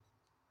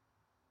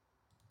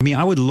I mean,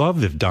 I would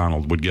love if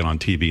Donald would get on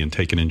TV and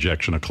take an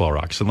injection of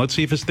Clorox, and let's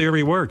see if his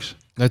theory works.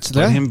 Let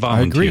him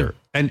volunteer,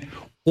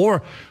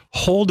 or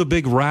hold a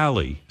big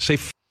rally, say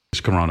this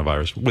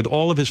coronavirus, with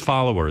all of his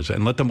followers,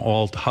 and let them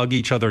all hug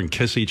each other and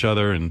kiss each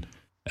other and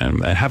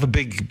have a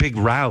big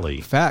rally.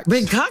 Facts.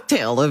 Big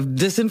cocktail of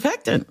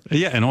disinfectant.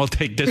 Yeah, and all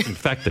take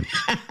disinfectant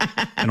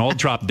and all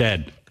drop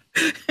dead.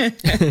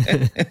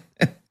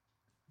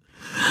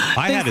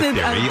 I had a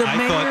theory.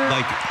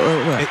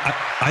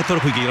 I thought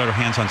if we could get our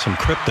hands on some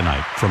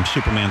kryptonite from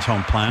Superman's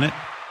home planet,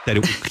 that it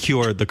would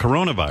cure the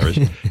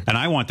coronavirus. And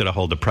I wanted to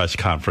hold a press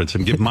conference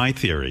and give my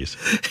theories.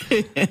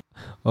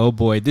 Oh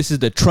boy, this is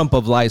the Trump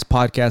of Lies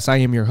podcast. I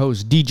am your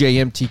host, DJ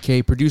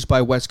MTK, produced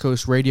by West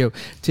Coast Radio.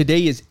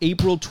 Today is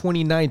April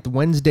 29th,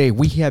 Wednesday.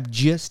 We have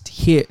just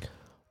hit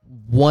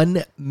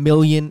 1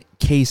 million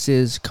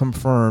cases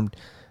confirmed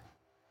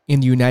in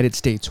the United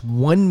States.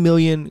 1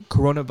 million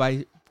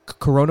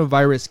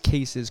coronavirus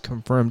cases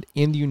confirmed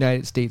in the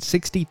United States.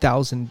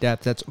 60,000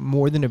 deaths. That's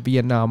more than a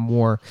Vietnam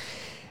War.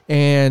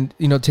 And,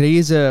 you know, today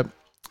is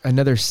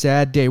another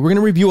sad day. We're going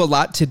to review a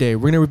lot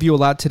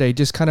today.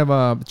 Just kind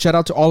of shout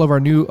out to all of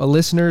our new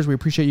listeners. We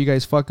appreciate you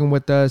guys fucking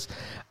with us.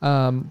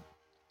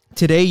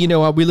 Today, you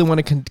know, I really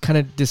want to kind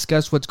of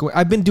discuss what's going.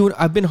 I've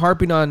been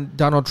harping on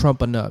Donald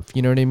Trump enough,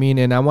 you know what I mean?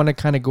 And I want to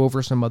kind of go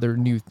over some other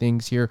new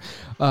things here.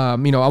 I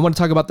want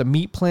to talk about the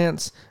meat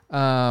plants.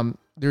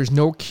 There's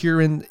no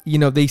cure in,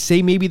 they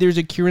say maybe there's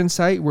a cure in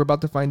sight. We're about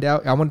to find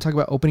out. I want to talk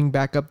about opening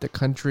back up the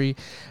country,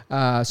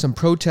 some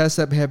protests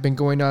that have been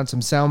going on,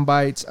 some sound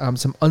bites,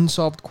 some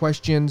unsolved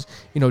questions,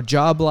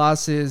 job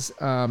losses.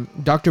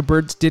 Dr.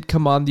 Birx did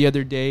come on the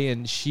other day,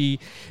 and she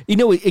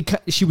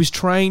was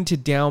trying to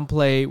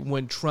downplay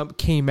when Trump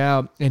came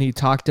out and he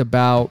talked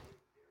about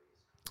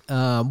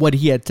what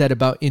he had said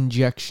about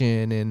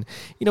injection. And,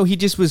 he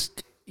just was,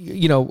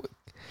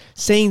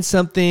 saying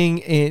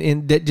something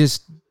and that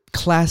just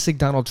classic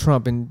Donald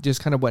Trump, and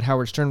just kind of what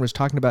Howard Stern was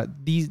talking about.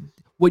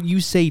 What you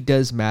say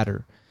does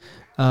matter.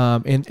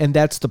 And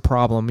that's the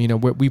problem.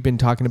 What we've been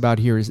talking about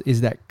here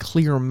is that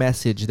clear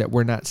message that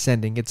we're not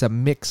sending. It's a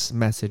mixed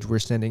message we're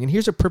sending. And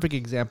here's a perfect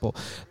example.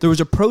 There was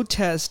a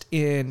protest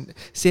in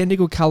San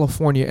Diego,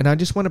 California, and I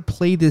just want to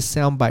play this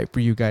soundbite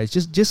for you guys.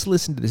 Just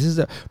listen to this. This is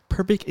a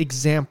perfect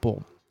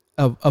example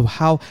of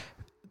how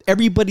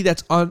everybody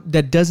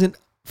that doesn't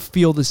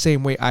feel the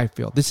same way I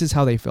feel. This is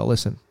how they feel.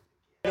 Listen.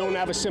 I don't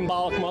have a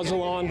symbolic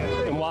muzzle on,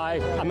 and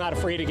why I'm not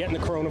afraid of getting the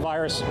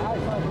coronavirus.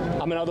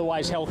 I'm an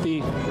otherwise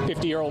healthy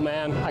 50-year-old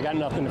man. I got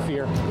nothing to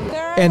fear.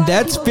 And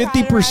that's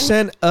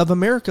 50% of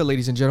America,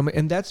 ladies and gentlemen.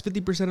 And that's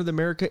 50% of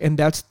America, and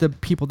that's the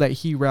people that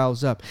he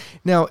riles up.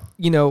 Now,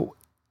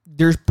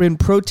 there's been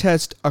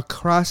protests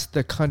across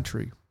the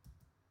country.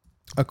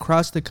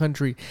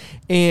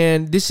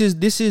 And this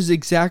is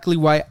exactly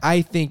why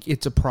I think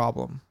it's a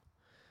problem.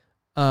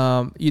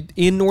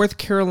 In North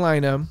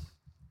Carolina,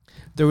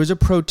 there was a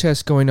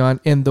protest going on,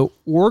 and the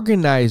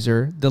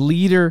organizer, the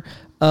leader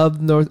of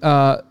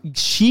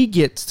she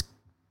gets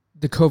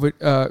the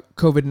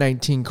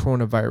COVID-19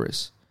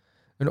 coronavirus.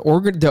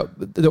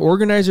 The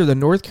organizer of the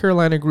North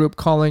Carolina group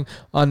calling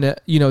on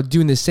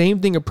doing the same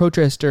thing, a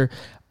protester,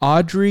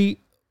 Audrey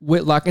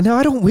Whitlock. And now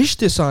I don't wish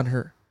this on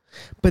her,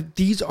 but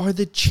these are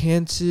the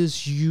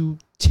chances you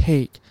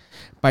take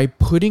by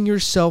putting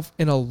yourself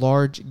in a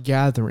large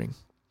gathering.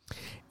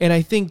 And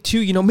I think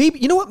too,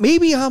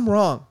 maybe I'm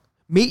wrong.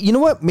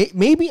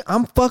 Maybe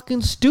I'm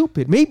fucking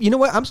stupid. Maybe,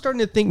 I'm starting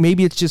to think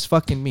maybe it's just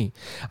fucking me.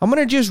 I'm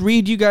going to just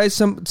read you guys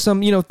some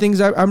things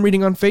I'm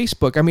reading on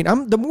Facebook. I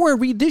mean, the more I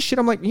read this shit,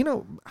 I'm like,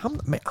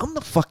 I'm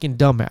the fucking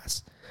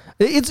dumbass.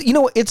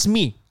 It's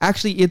me.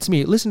 Actually, it's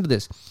me. Listen to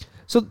this.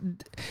 So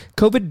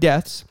COVID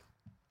deaths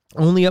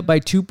only up by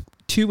two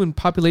in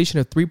population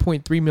of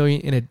 3.3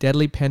 million in a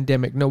deadly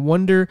pandemic. No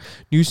wonder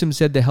Newsom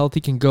said the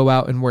healthy can go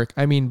out and work.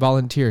 I mean,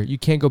 volunteer. You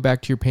can't go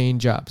back to your paying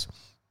jobs.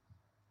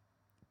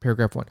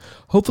 Paragraph 1.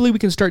 Hopefully we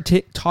can start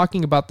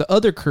talking about the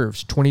other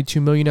curves. 22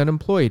 million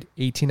unemployed,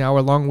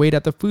 18-hour long wait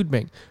at the food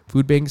bank.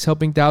 Food banks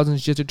helping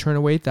thousands just to turn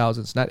away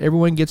thousands. Not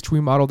everyone gets to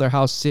remodel their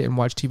house, sit and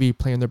watch TV,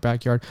 play in their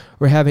backyard,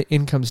 or have an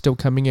income still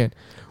coming in.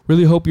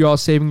 Really hope you're all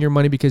saving your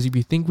money, because if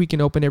you think we can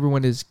open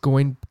everyone is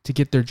going to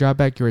get their job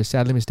back, you're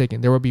sadly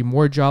mistaken. There will be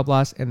more job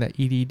loss, and the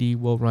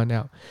EDD will run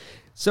out.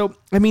 So,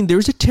 I mean,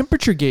 there's a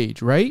temperature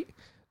gauge, right?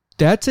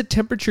 That's a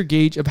temperature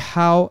gauge of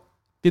how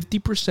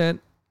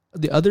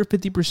the other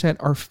 50%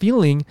 are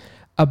feeling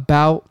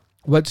about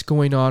what's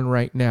going on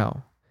right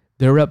now.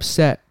 They're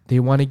upset. They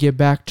want to get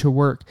back to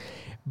work.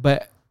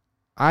 But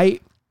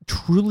I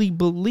truly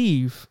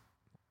believe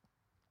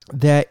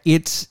that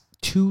it's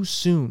too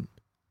soon.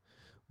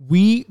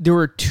 There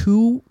are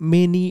too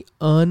many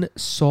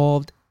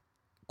unsolved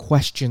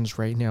questions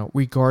right now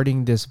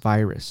regarding this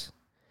virus.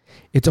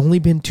 It's only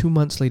been 2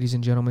 months, ladies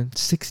and gentlemen,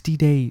 60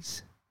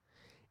 days.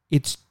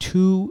 It's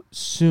too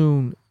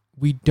soon.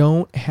 We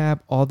don't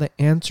have all the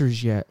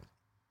answers yet.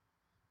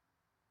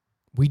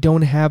 We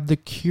don't have the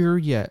cure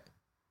yet.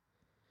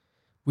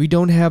 We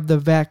don't have the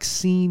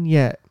vaccine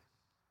yet.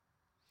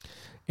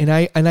 And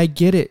I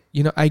get it.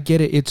 I get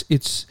it.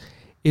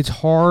 It's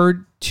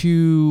hard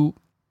to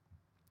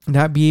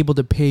not be able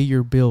to pay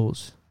your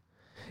bills.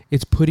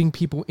 It's putting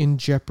people in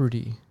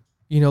jeopardy.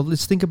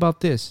 Let's think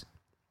about this.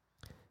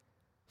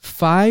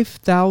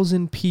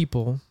 5,000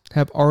 people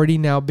have already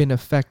now been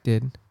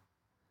affected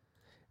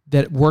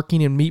that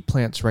working in meat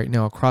plants right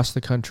now across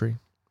the country.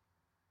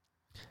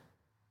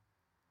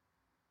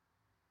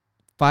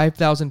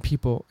 5,000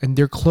 people, and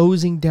they're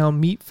closing down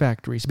meat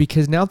factories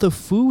because now the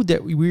food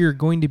that we are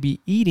going to be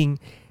eating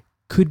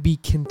could be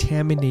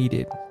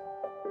contaminated.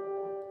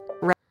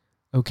 Right.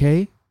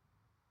 Okay?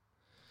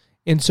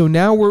 And so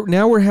now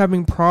we're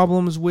having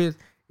problems with,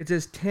 it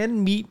says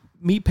 10 meat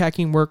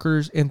packing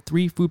workers and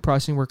 3 food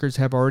processing workers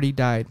have already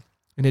died,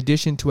 in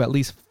addition to at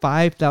least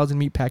 5,000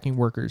 meat packing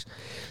workers.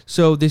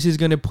 So this is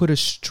going to put a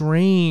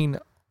strain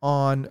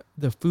on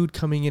the food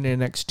coming in the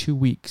next 2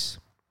 weeks.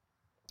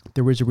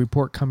 There was a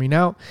report coming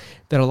out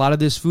that a lot of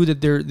this food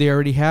that they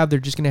already have, they're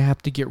just going to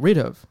have to get rid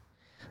of.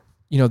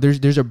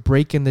 There's a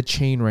break in the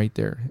chain right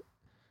there.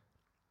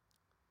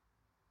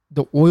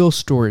 The oil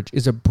storage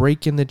is a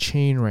break in the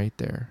chain right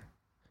there.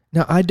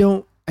 Now, I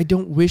don't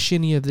wish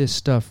any of this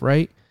stuff,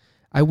 right?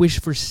 I wish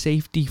for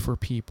safety for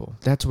people.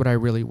 That's what I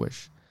really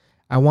wish.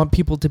 I want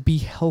people to be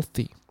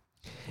healthy.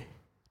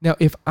 Now,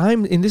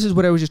 and this is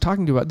what I was just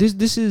talking about.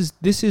 This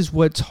is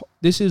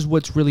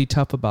what's really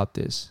tough about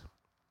this.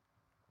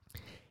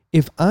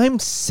 If I'm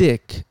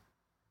sick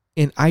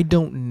and I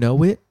don't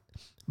know it,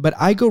 but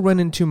I go run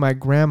into my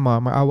grandma,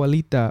 my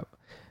abuelita,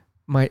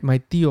 my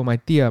tío, my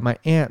tía, my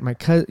aunt, my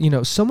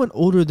cousin, someone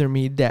older than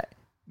me that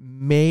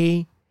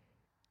may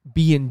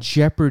be in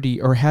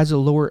jeopardy or has a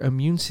lower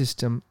immune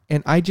system,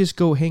 and I just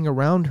go hang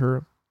around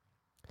her,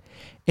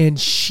 and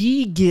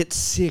she gets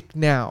sick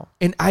now,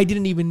 and I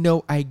didn't even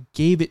know I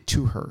gave it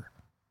to her.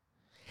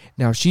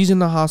 Now she's in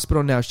the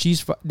hospital. Now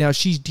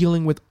she's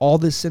dealing with all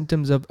the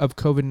symptoms of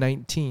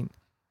COVID-19.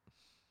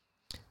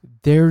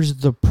 There's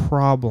the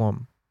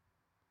problem.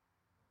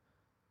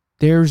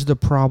 There's the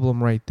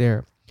problem right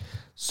there.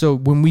 So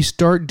when we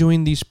start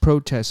doing these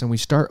protests and we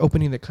start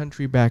opening the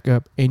country back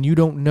up, and you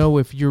don't know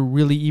if you're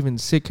really even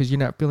sick because you're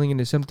not feeling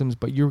any symptoms,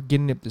 but you're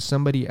getting it to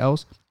somebody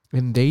else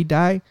and they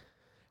die,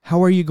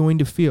 how are you going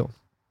to feel?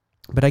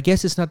 But I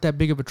guess it's not that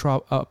big of a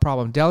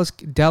problem. Dallas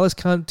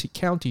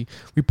County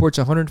reports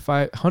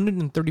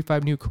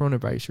 135 new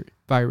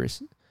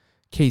coronavirus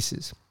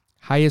cases,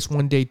 highest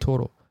one-day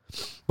total.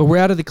 But we're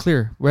out of the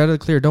clear.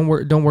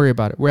 Don't worry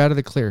about it. We're out of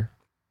the clear.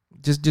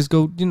 Just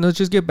go, let's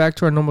just get back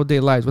to our normal day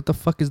lives. What the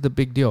fuck is the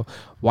big deal?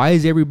 Why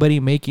is everybody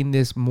making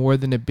this more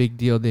than a big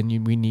deal than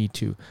we need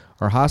to?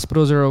 Our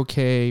hospitals are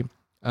okay.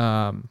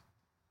 Everything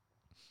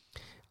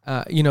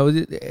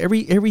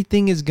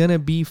is going to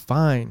be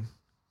fine.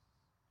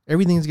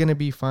 Everything's going to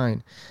be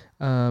fine.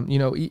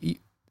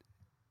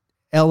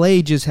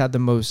 LA just had the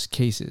most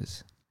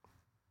cases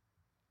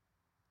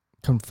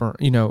confirmed,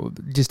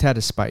 just had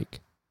a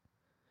spike.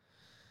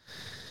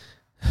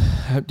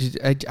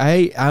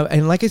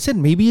 And like I said,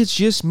 maybe it's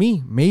just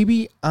me.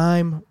 Maybe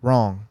I'm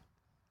wrong.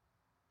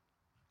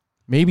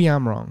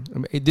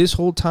 This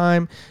whole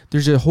time,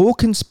 there's a whole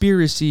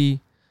conspiracy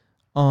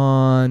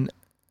throughout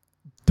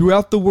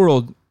the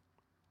world.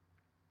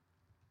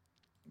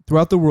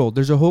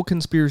 There's a whole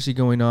conspiracy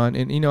going on.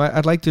 And, I'm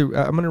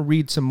going to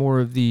read some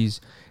more of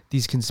these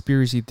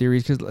conspiracy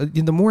theories, because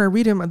the more I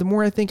read them, the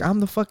more I think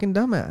I'm the fucking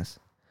dumbass.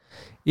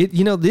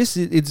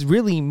 It's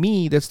really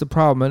me that's the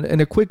problem.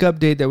 And a quick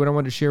update that I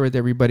want to share with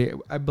everybody.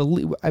 I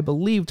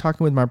believe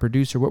talking with my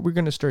producer, what we're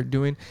going to start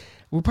doing,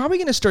 we're probably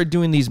going to start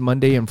doing these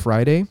Monday and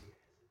Friday.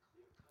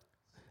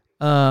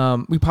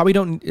 We probably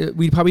don't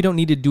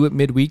need to do it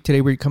midweek. Today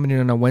we're coming in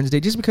on a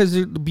Wednesday just because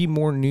there'll be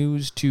more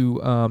news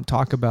to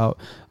talk about.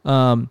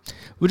 We're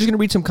just going to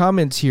read some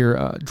comments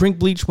here. Drink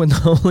bleach when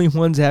the only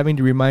ones having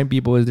to remind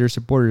people is their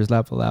supporters.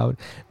 Laugh aloud.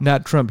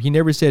 Not Trump. He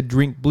never said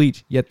drink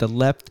bleach, yet the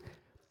left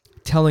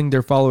telling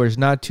their followers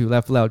not to.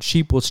 Laugh aloud.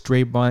 Sheep will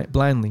stray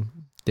blindly.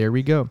 There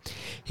we go.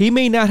 He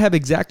may not have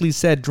exactly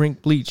said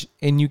drink bleach,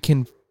 and you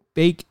can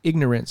fake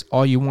ignorance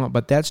all you want,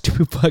 but that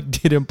stupid fuck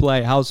did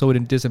imply household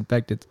and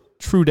disinfectants.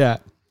 True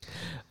that.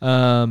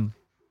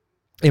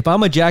 If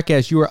I'm a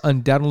jackass, you are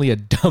undoubtedly a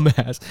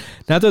dumbass.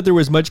 Not that there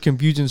was much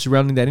confusion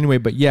surrounding that anyway,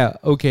 but yeah,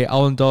 okay,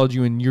 I'll indulge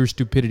you in your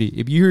stupidity.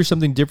 If you hear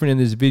something different in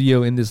this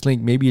video, in this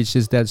link, maybe it's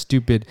just that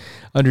stupid.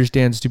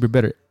 Understand stupid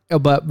better.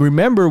 But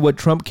remember what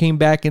Trump came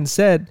back and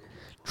said.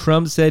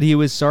 Trump said he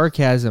was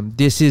sarcasm.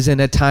 This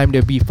isn't a time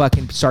to be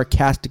fucking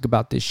sarcastic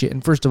about this shit.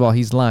 And first of all,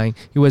 he's lying.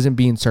 He wasn't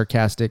being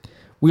sarcastic.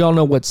 We all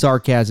know what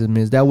sarcasm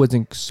is. That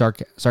wasn't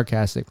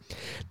sarcastic.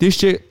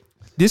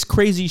 This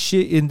crazy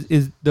shit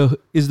is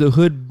the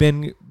hood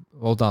been.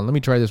 Hold on, let me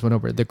try this one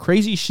over. The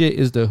crazy shit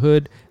is the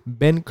hood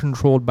been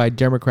controlled by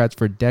Democrats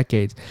for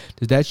decades.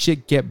 Does that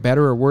shit get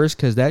better or worse?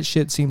 Because that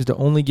shit seems to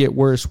only get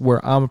worse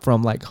where I'm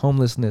from, like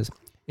homelessness,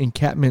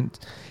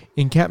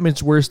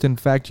 encampment's worse. In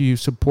fact, you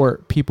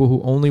support people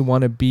who only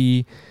want to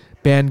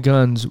ban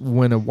guns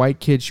when a white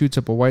kid shoots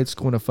up a white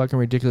school and a fucking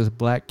ridiculous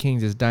black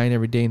king is dying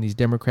every day in these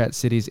Democrat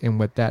cities. And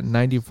with that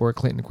 94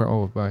 Clinton,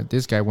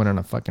 this guy went on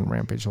a fucking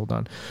rampage. Hold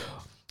on.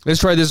 Let's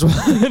try this one.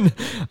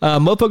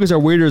 Motherfuckers are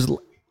weirdos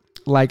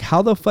Like,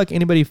 how the fuck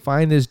anybody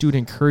find this dude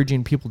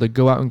encouraging people to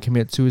go out and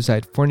commit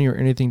suicide? Funny or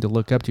anything to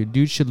look up to?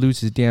 Dude should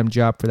lose his damn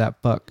job for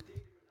that fuck.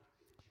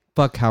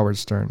 Fuck Howard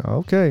Stern.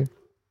 Okay.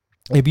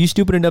 If you're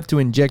stupid enough to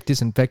inject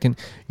disinfectant,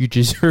 you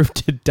deserve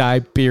to die,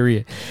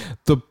 period.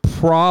 The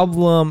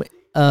problem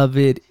of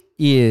it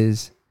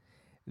is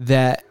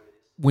that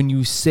when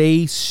you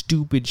say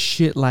stupid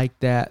shit like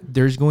that,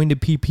 there's going to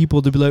be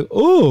people to be like,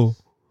 oh,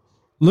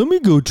 let me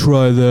go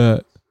try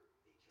that.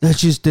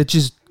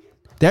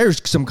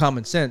 There's some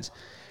common sense.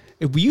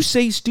 If you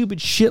say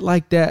stupid shit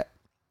like that,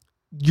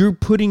 you're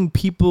going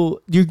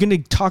to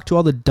talk to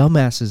all the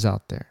dumbasses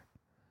out there.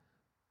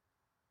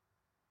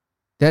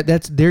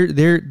 That's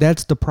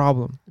the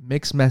problem.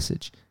 Mixed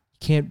message.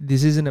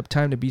 This isn't a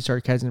time to be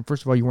sarcastic.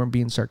 First of all, you weren't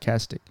being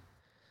sarcastic.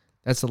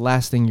 That's the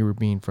last thing you were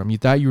being from. You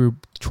thought you were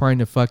trying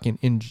to fucking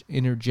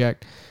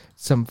interject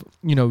some,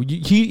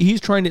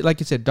 he's trying to,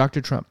 like I said,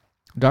 Dr. Trump.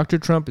 Dr.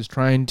 Trump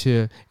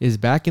is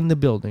back in the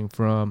building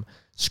from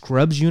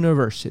Scrubs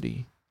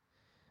University,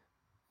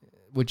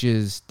 which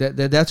is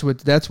that's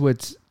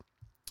what's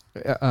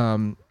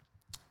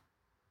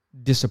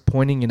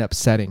disappointing and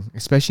upsetting,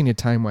 especially in a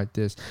time like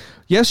this.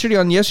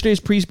 On yesterday's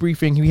press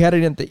briefing, he had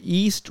it at the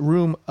East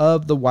Room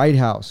of the White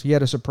House. He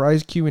had a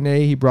surprise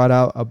Q&A. He brought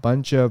out a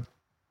bunch of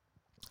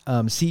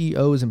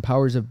CEOs and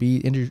powers of be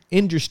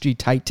industry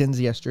titans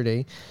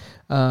yesterday.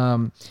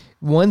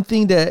 One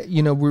thing that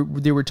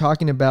they were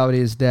talking about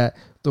is that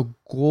the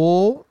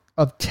goal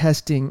of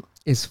testing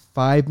is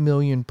 5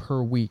 million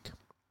per week.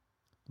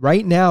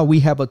 Right now,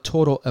 we have a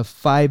total of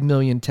 5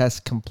 million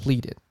tests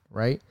completed,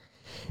 right?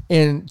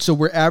 And so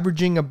we're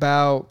averaging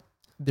about,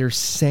 they're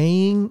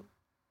saying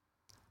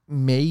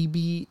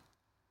maybe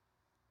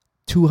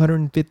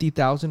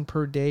 250,000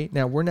 per day.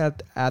 Now, we're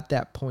not at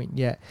that point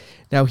yet.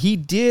 Now, he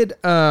did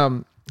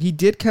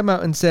come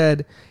out and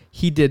said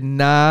he did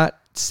not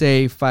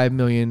say 5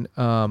 million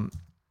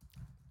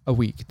a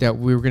week,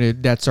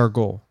 that's our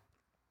goal.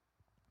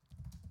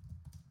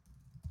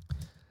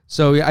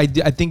 So I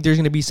think there's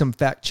going to be some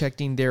fact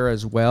checking there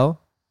as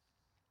well.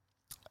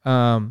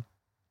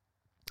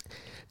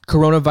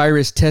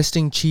 Coronavirus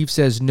testing chief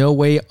says no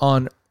way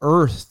on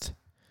earth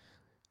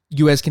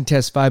U.S. can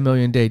test 5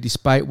 million a day,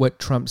 despite what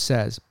Trump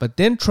says. But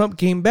then Trump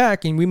came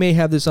back, and we may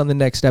have this on the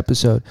next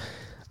episode.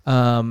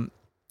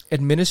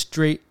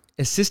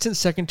 Assistant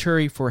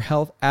Secretary for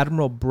Health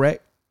Admiral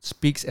Brett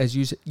speaks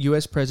as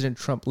U.S. President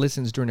Trump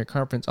listens during a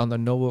conference on the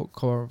novel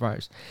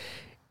coronavirus.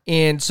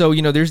 And so,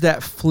 there's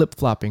that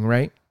flip-flopping,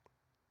 right?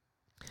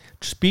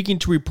 Speaking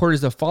to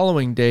reporters the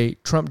following day,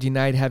 Trump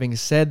denied having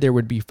said there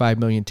would be 5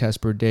 million tests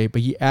per day,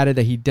 but he added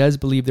that he does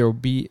believe there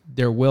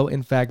will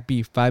in fact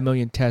be 5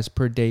 million tests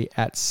per day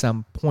at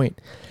some point.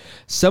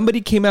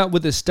 Somebody came out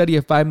with a study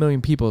of 5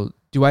 million people.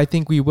 Do I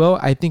think we will?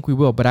 I think we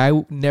will, but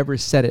I never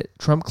said it.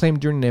 Trump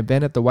claimed during an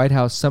event at the White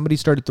House, somebody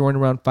started throwing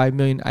around 5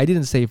 million. I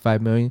didn't say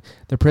 5 million.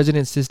 The president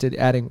insisted,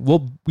 adding,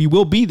 we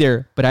will be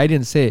there, but I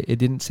didn't say it. It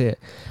didn't say it.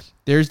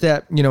 There's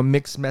that,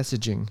 mixed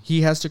messaging.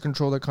 He has to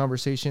control the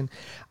conversation.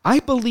 I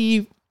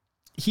believe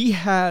he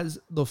has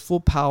the full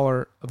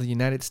power of the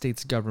United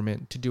States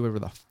government to do whatever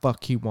the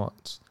fuck he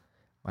wants.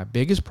 My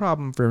biggest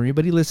problem for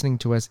everybody listening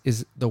to us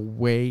is the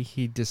way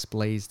he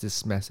displays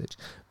this message,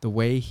 the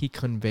way he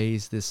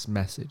conveys this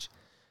message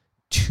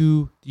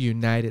to the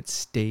United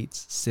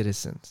States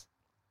citizens.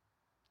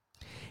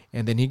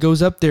 And then he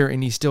goes up there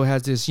and he still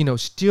has this,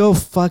 still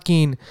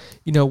fucking,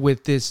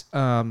 with this,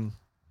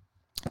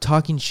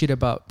 talking shit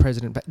about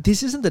President.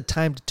 This isn't the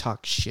time to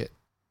talk shit.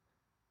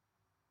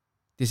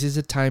 This is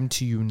a time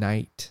to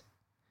unite.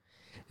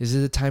 This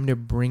is a time to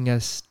bring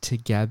us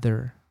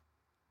together.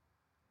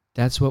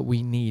 That's what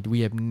we need.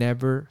 We have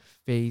never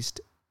faced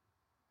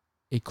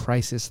a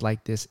crisis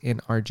like this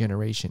in our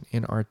generation,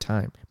 in our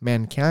time.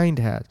 Mankind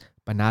has,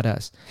 but not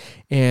us.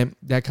 And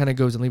that kind of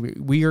goes and leave.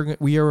 We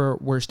are our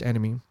worst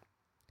enemy.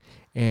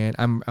 And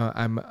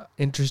I'm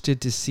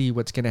interested to see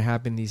what's going to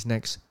happen these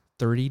next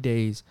 30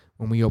 days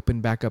when we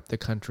open back up the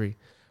country.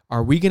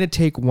 Are we going to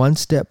take one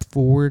step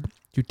forward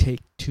to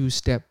take 2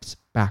 steps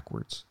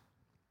backwards?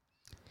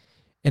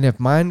 And if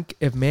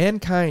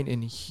mankind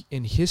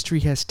in history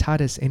has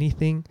taught us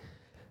anything,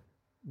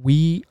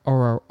 we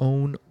are our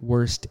own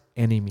worst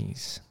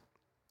enemies.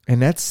 And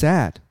that's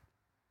sad.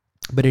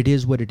 But it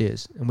is what it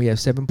is. And we have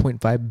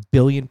 7.5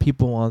 billion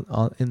people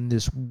on in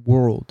this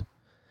world.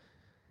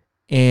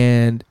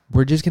 And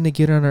we're just going to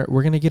get in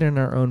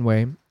our own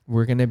way.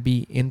 We're going to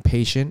be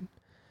impatient.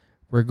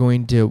 We're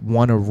going to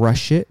want to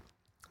rush it.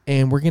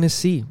 And we're going to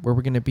see where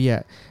we're going to be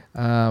at.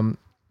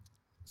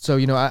 So,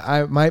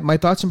 my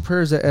thoughts and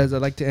prayers as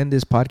I'd like to end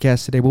this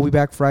podcast today. We'll be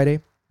back Friday.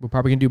 We're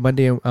probably going to do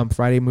Monday and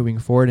Friday moving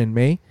forward in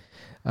May.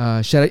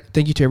 Thank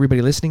you to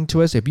everybody listening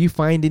to us. If you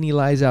find any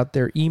lies out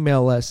there,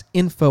 email us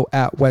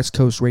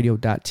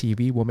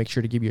info@westcoastradio.tv. We'll make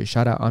sure to give you a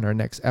shout out on our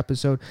next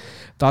episode.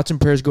 Thoughts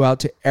and prayers go out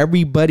to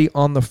everybody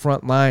on the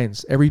front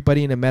lines,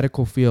 everybody in the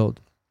medical field.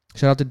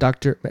 Shout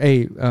out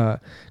to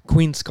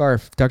Queen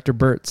Scarf, Dr.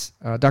 Burtz,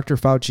 Dr.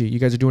 Fauci. You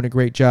guys are doing a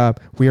great job.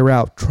 We are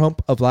out.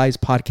 Trump of Lies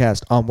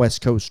podcast on West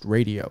Coast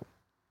Radio.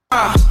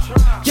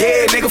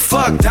 Yeah, nigga,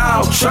 fuck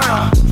Donald Trump.